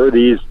 and there were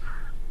these,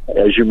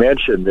 as you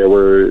mentioned, there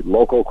were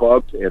local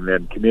clubs and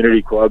then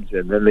community clubs,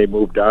 and then they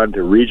moved on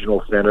to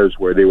regional centers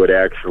where they would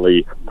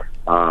actually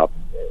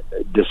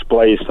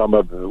display some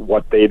of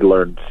what they'd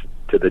learned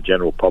to the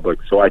general public.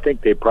 So I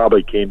think they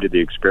probably came to the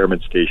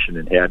experiment station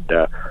and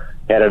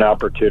had an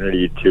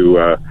opportunity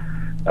to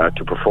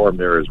perform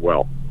there as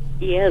well.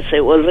 Yes,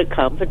 it was a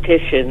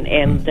competition,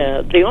 and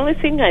the only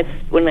thing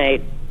when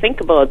I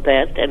think about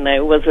that, and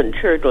I wasn't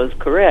sure it was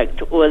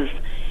correct, was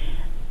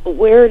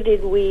where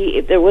did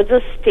we? There was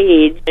a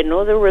stage. I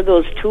know there were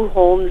those two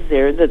homes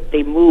there that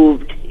they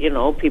moved.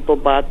 People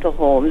bought the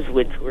homes,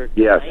 which were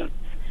nice,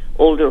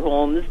 older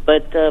homes,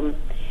 but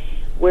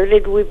where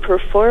did we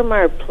perform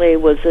our play?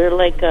 Was there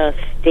like a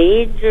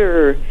stage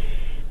or...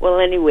 Well,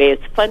 anyway,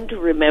 it's fun to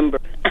remember.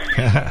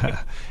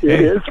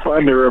 It is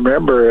fun to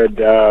remember, and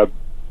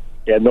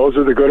those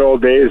are the good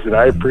old days, and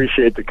I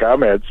appreciate the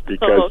comments,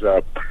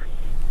 because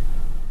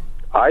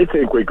I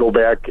think we go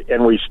back,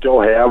 and we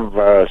still have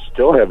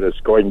this,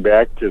 going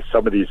back to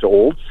some of these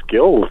old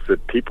skills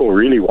that people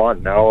really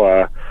want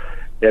now.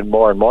 and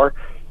more and more.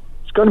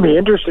 It's going to be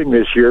interesting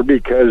this year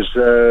because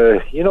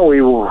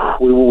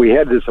we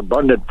had this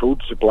abundant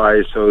food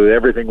supply, so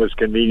everything was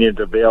convenient,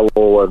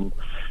 available,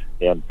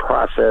 and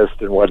processed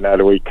and whatnot.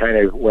 And we kind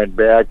of went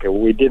back, and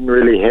we didn't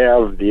really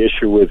have the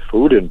issue with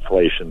food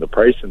inflation, the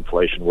price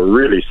inflation. We're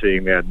really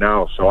seeing that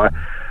now. So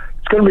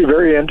it's going to be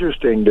very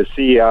interesting to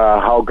see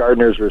how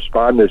gardeners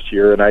respond this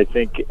year, and I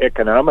think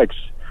economics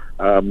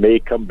may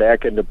come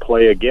back into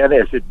play again,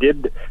 as it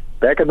did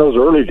back in those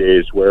early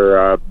days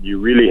where you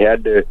really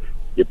had to.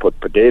 You put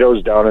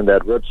potatoes down in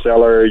that root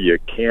cellar. You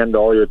canned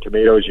all your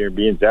tomatoes and your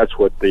beans. That's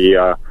what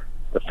the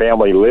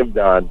family lived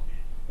on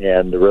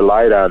and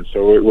relied on.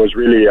 So it was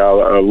really a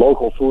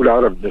local food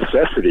out of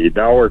necessity.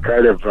 Now we're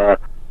kind of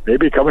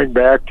maybe coming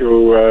back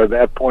to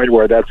that point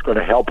where that's going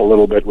to help a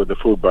little bit with the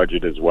food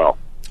budget as well.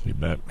 You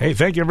bet. Hey,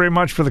 thank you very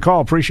much for the call.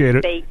 Appreciate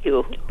it. Thank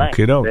you. Bye.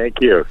 Okay-doke. Thank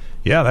you.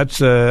 Yeah, that's.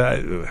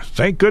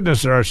 Thank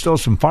goodness there are still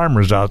some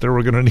farmers out there.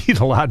 We're going to need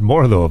a lot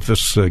more, though, if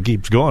this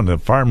keeps going. The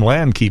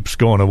farmland keeps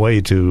going away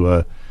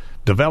to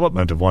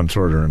development of one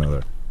sort or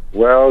another.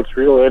 Well, it's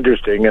real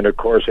interesting, and of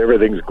course,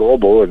 everything's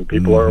global, and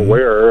people are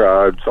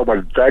aware.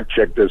 Someone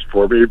fact-checked this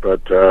for me,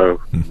 but the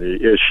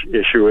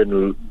issue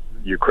in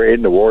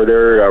Ukraine, the war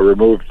there,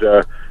 removed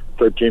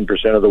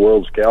 13% of the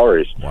world's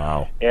calories.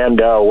 Wow. And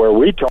where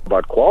we talk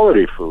about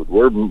quality food,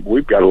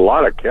 we've got a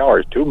lot of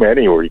calories, too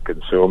many we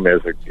consume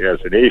as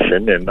a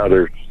nation, and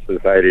other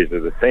societies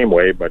are the same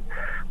way, but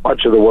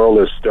much of the world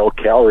is still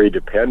calorie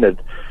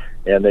dependent,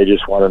 and they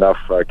just want enough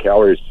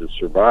calories to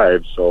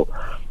survive. So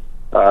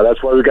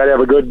that's why we've got to have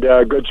a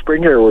good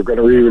spring here. We're going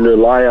to really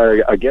rely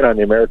again on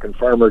the American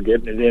farmer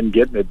getting it in,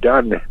 getting it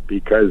done,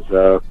 because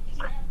the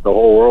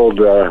whole world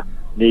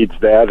needs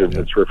that, and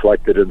it's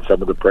reflected in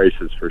some of the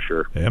prices for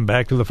sure. And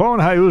back to the phone.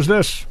 Hi, who's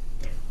this?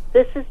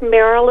 This is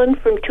Marilyn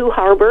from Two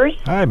Harbors.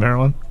 Hi,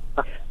 Marilyn.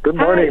 Good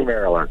morning, Hi.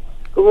 Marilyn.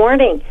 Good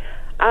morning.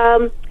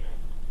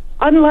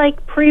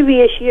 Unlike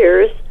previous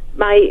years,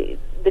 the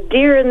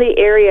deer in the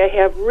area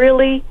have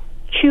really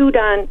chewed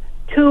on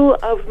two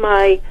of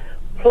my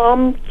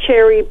plum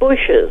cherry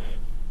bushes.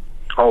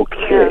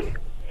 Okay.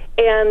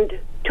 And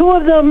two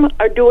of them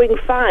are doing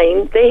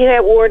fine. They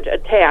weren't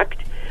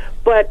attacked,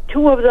 but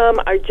two of them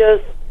are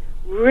just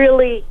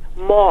really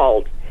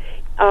mauled.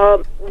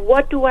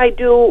 What do I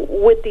do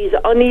with these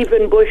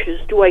uneven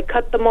bushes? Do I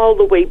cut them all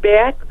the way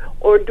back,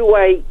 or do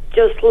I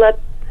just let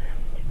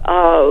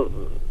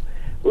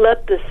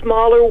the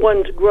smaller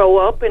ones grow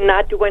up and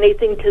not do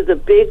anything to the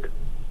big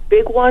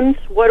ones?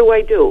 What do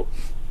I do?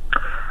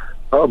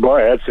 Oh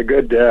boy, that's a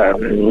good.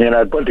 And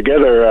I put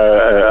together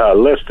a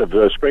list of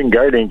spring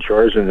gardening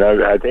chores, and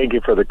I thank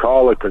you for the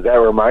call, because that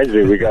reminds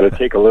me we got to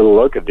take a little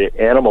look at the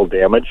animal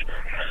damage.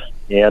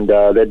 And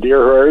that deer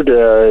herd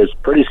is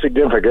pretty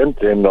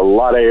significant in a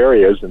lot of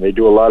areas, and they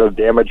do a lot of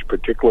damage,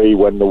 particularly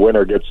when the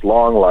winter gets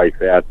long like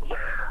that.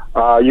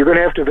 You're going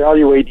to have to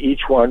evaluate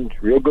each one.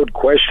 Real good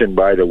question,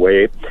 by the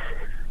way.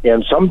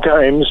 And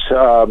sometimes,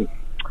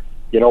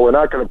 we're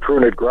not going to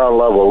prune at ground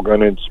level. We're going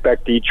to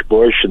inspect each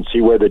bush and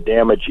see where the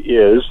damage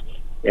is,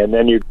 and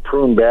then you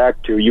prune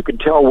back to, you can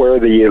tell where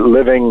the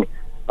living,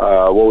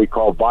 what we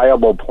call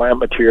viable plant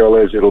material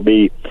is. It'll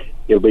be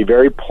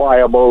very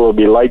pliable. It'll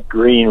be light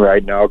green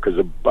right now,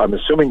 because I'm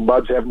assuming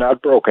buds have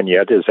not broken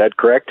yet. Is that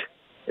correct?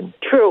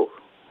 True.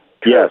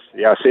 Yes.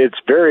 It's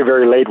very,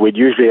 very late. We'd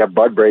usually have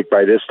bud break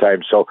by this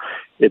time. So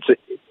it's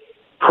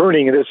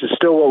pruning. This is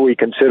still what we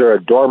consider a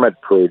dormant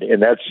prune,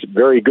 and that's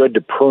very good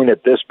to prune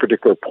at this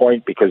particular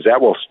point, because that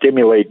will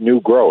stimulate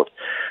new growth.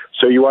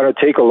 So you want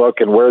to take a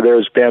look, and where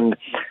there's been,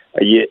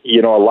 a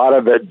lot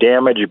of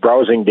damage,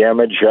 browsing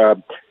damage.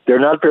 They're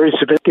not very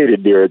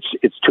sophisticated deer.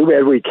 It's too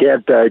bad we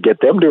can't get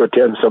them to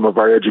attend some of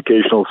our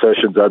educational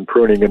sessions on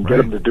pruning and get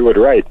them to do it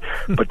right.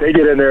 But they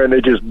get in there and they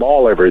just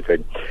maul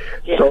everything.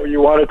 Yeah. So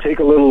you want to take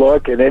a little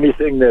look, and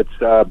anything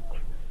that's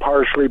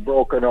partially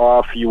broken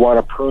off, you want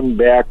to prune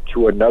back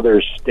to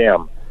another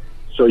stem.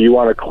 So you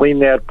want to clean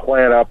that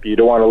plant up. You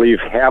don't want to leave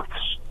half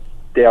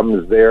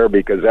stems there,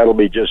 because that'll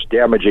be just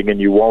damaging, and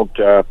you won't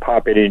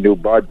pop any new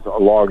buds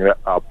along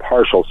a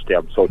partial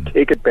stem. So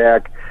take it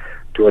back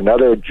to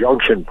another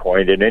junction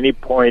point. At any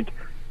point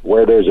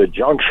where there's a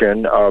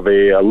junction of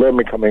a limb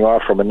coming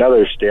off from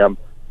another stem,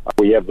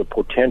 we have the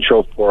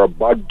potential for a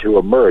bud to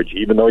emerge.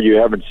 Even though you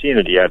haven't seen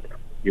it yet,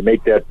 you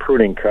make that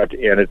pruning cut,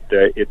 and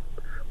it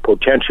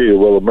potentially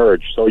will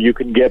emerge. So you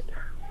can get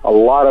a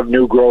lot of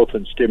new growth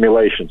and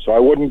stimulation. So I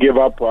wouldn't give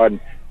up on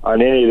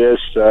any of this,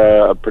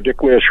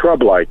 particularly a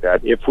shrub like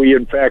that. If we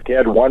in fact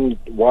had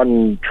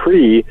one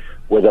tree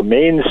with a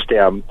main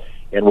stem,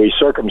 and we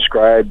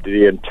circumscribed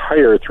the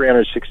entire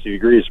 360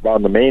 degrees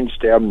around the main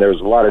stem, there's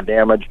a lot of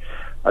damage.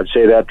 I'd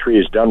say that tree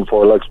is done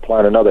for. Let's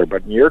plant another.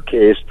 But in your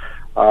case,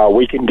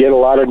 we can get a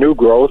lot of new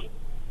growth.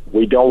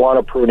 We don't want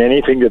to prune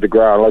anything to the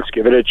ground. Let's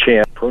give it a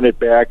chance. Prune it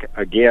back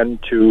again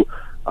to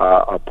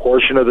a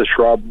portion of the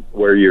shrub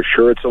where you're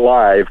sure it's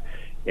alive,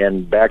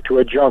 and back to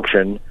a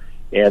junction,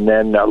 and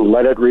then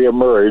let it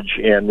reemerge.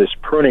 And this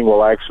pruning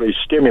will actually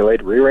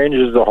stimulate,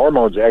 rearranges the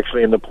hormones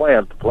actually in the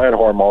plant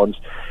hormones,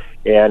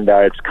 and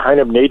it's kind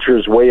of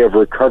nature's way of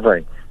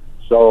recovering.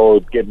 So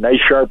get nice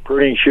sharp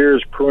pruning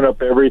shears, prune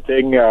up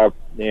everything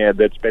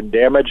that's been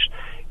damaged,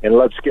 and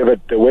let's give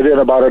it, within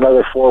about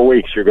another 4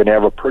 weeks, you're going to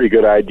have a pretty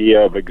good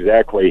idea of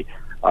exactly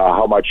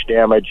how much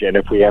damage and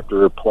if we have to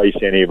replace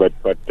any of it.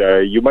 But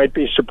you might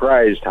be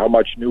surprised how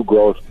much new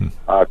growth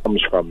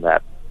comes from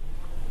that.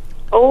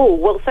 Oh,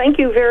 well, thank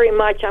you very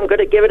much. I'm going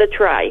to give it a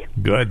try.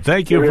 Good.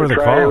 Thank you for the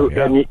call.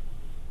 Yeah. And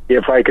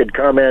if I could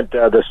comment,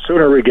 the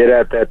sooner we get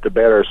at that, the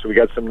better. So we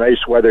got some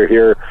nice weather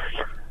here.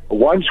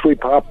 Once we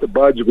pop the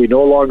buds, we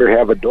no longer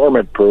have a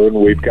dormant prune.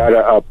 We've got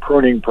a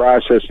pruning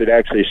process that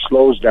actually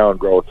slows down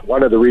growth.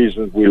 One of the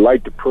reasons we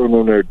like to prune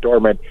when they're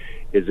dormant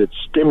is it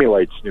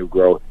stimulates new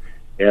growth.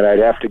 And I'd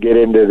have to get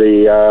into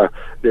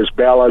this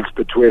balance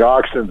between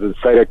auxins and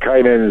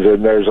cytokinins,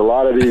 and there's a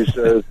lot of these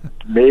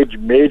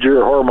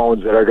major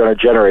hormones that are going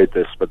to generate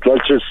this. But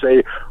let's just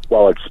say,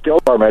 while it's still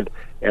dormant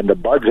and the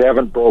buds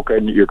haven't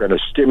broken, you're going to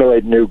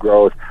stimulate new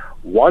growth.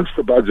 Once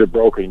the buds are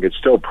broken, you can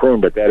still prune,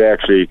 but that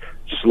actually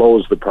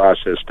slows the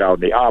process down,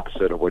 the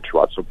opposite of what you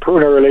want. So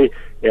prune early,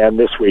 and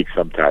this week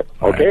sometime.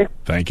 Okay? Right.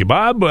 Thank you,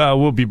 Bob.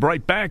 We'll be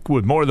right back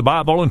with more of the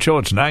Bob Olin Show.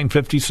 It's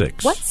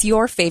 9:56. What's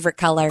your favorite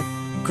color?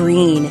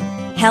 Green.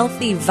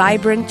 Healthy,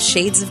 vibrant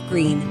shades of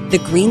green. The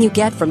green you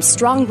get from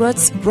strong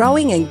roots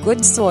growing in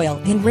good soil,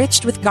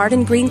 enriched with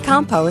Garden Green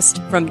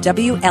compost from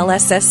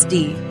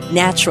WLSSD.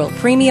 Natural,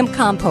 premium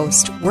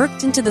compost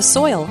worked into the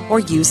soil or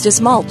used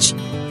as mulch.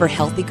 For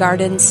healthy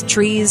gardens,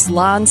 trees,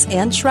 lawns,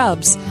 and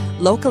shrubs,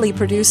 locally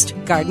produced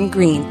Garden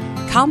Green.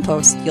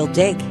 Compost you'll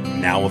dig.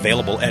 Now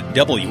available at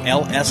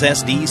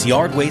WLSSD's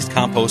Yard Waste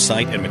Compost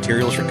Site and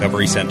Materials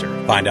Recovery Center.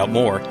 Find out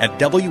more at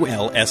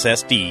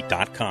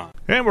WLSSD.com.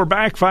 And we're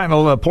back.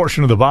 Final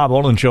portion of the Bob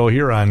Olin Show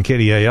here on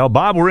KDAL.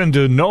 Bob, we're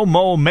into No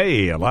Mow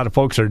May. A lot of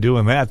folks are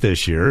doing that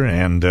this year,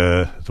 and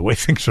the way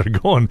things are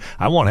going,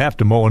 I won't have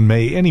to mow in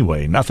May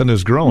anyway. Nothing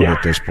is growing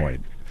at this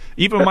point.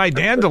 Even my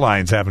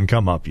dandelions haven't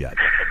come up yet.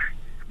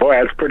 Boy,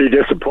 that's pretty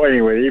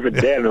disappointing when even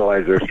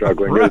dandelions are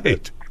struggling.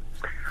 Right.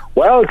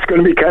 Well, it's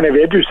going to be kind of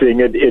interesting.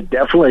 It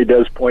definitely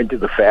does point to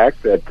the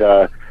fact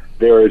that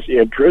there is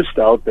interest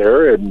out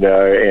there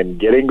in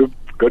getting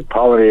good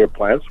pollinator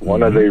plants.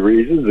 One of the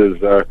reasons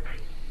is,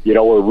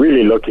 we're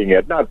really looking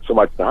at not so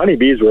much the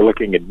honeybees, we're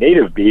looking at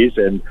native bees,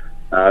 and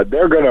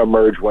they're going to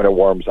emerge when it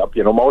warms up.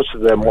 Most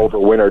of them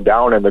overwinter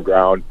down in the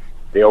ground.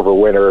 They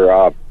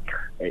overwinter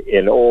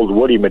in old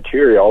woody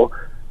material.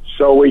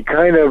 So we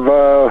kind of,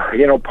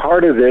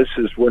 part of this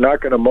is we're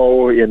not going to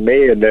mow in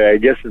May, and I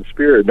guess in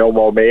spirit, no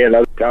mow May. In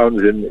other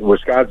towns in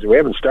Wisconsin, we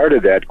haven't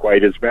started that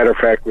quite. As a matter of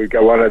fact, we've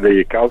got one of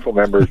the council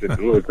members in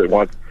Duluth that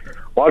wants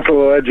a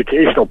little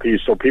educational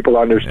piece so people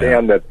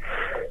understand that,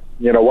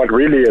 what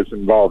really is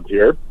involved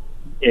here.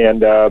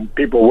 And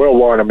people will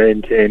want to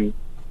maintain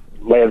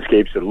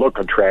landscapes that look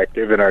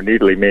attractive and are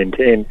neatly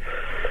maintained.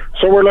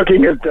 So we're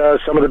looking at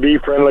some of the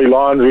bee-friendly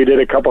lawns. We did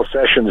a couple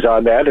sessions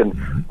on that, and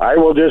I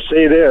will just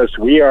say this.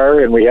 We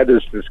had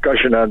this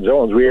discussion on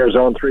zones. We are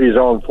Zone 3,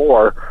 Zone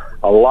 4.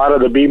 A lot of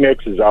the bee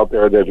mixes out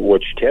there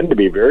which tend to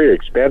be very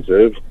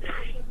expensive,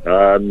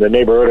 the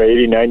neighborhood of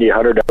 $80,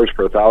 $90, $100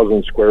 per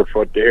 1,000 square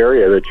foot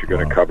area that you're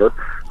going to cover.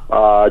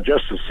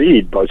 Just the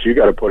seed, plus you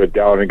got to put it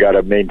down and got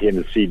to maintain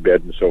the seed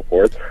bed and so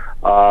forth.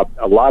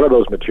 A lot of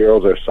those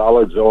materials are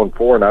solid Zone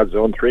 4, not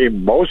Zone 3.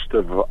 Most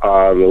of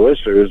the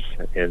listeners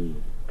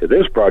to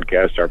this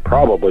broadcast are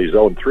probably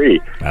Zone 3.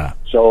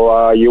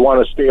 So you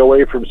want to stay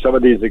away from some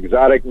of these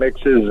exotic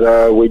mixes.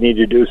 We need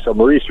to do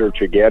some research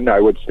again. I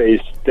would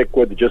say stick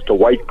with just a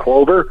white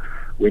clover.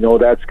 We know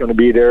that's going to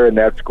be there, and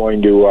that's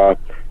going to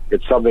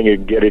it's something you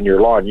can get in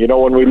your lawn.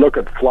 When we look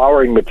at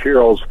flowering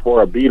materials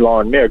for a bee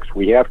lawn mix,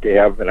 we have to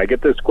have, and I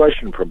get this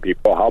question from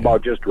people, how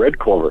about just red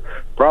clover?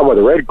 The problem with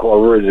the red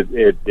clover is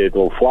it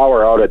will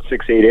flower out at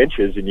 6-8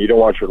 inches, and you don't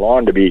want your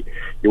lawn to be,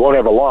 you won't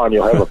have a lawn,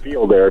 you'll have a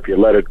field there if you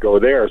let it go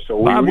there.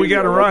 So Bob, we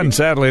got to run,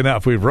 sadly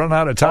enough. We've run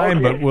out of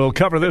time, but we'll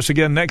cover this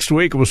again next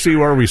week. We'll see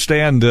where we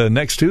stand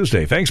next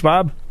Tuesday. Thanks,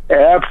 Bob.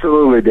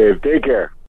 Absolutely, Dave. Take care.